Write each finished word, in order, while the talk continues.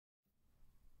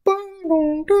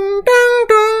I'm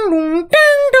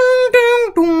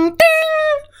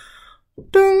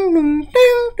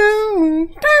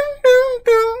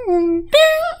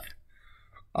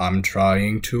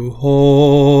trying to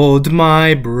hold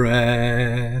my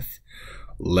breath.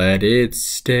 Let it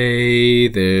stay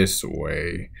this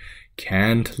way.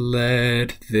 Can't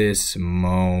let this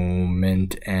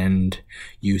moment end.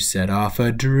 You set off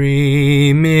a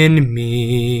dream in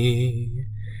me.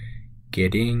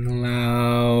 Getting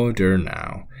louder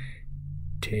now.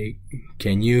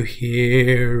 Can you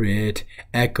hear it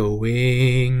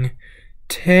echoing?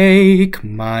 Take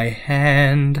my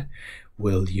hand.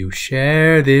 Will you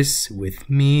share this with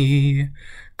me?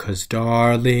 'Cause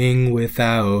darling,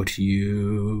 without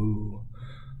you,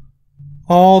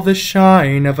 all the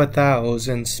shine of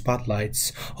 1,000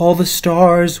 spotlights, all the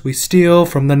stars we steal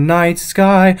from the night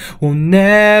sky will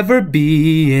never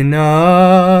be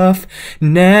enough,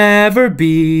 never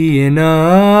be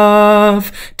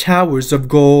enough. Towers of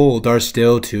gold are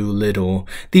still too little.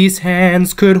 These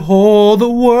hands could hold the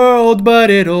world, but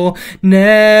it'll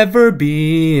never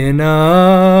be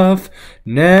enough,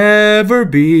 never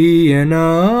be enough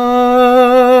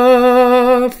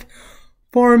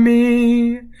for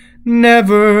me.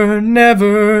 Never,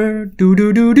 never,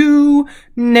 do-do-do-do,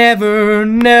 never,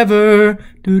 never,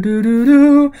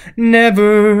 do-do-do-do,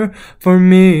 never, for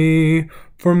me,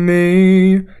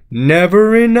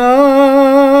 never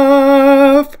enough,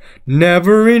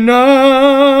 never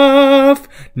enough,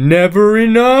 never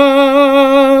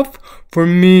enough, for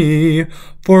me,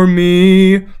 for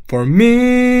me.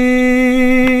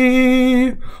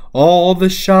 All the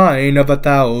shine of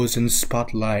 1,000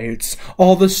 spotlights,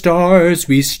 all the stars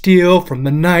we steal from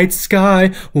the night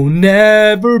sky will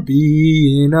never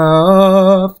be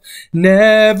enough,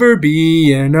 never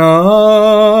be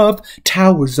enough.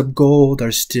 Towers of gold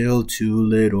are still too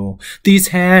little. These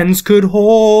hands could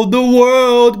hold the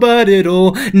world, but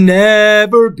it'll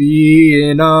never be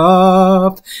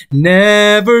enough,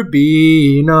 never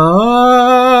be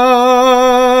enough.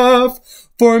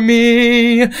 For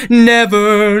me,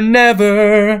 never,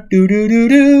 never,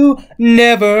 do-do-do-do,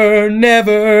 never,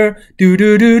 never,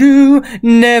 do-do-do-do,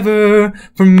 never,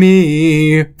 for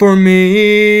me,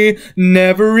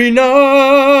 never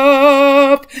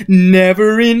enough,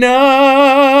 never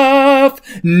enough,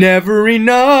 never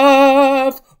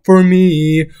enough, for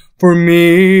me, for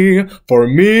me.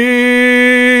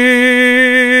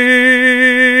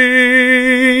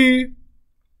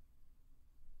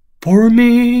 For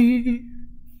me.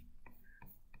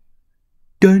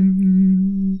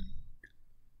 Done.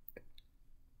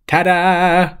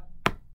 Ta-da!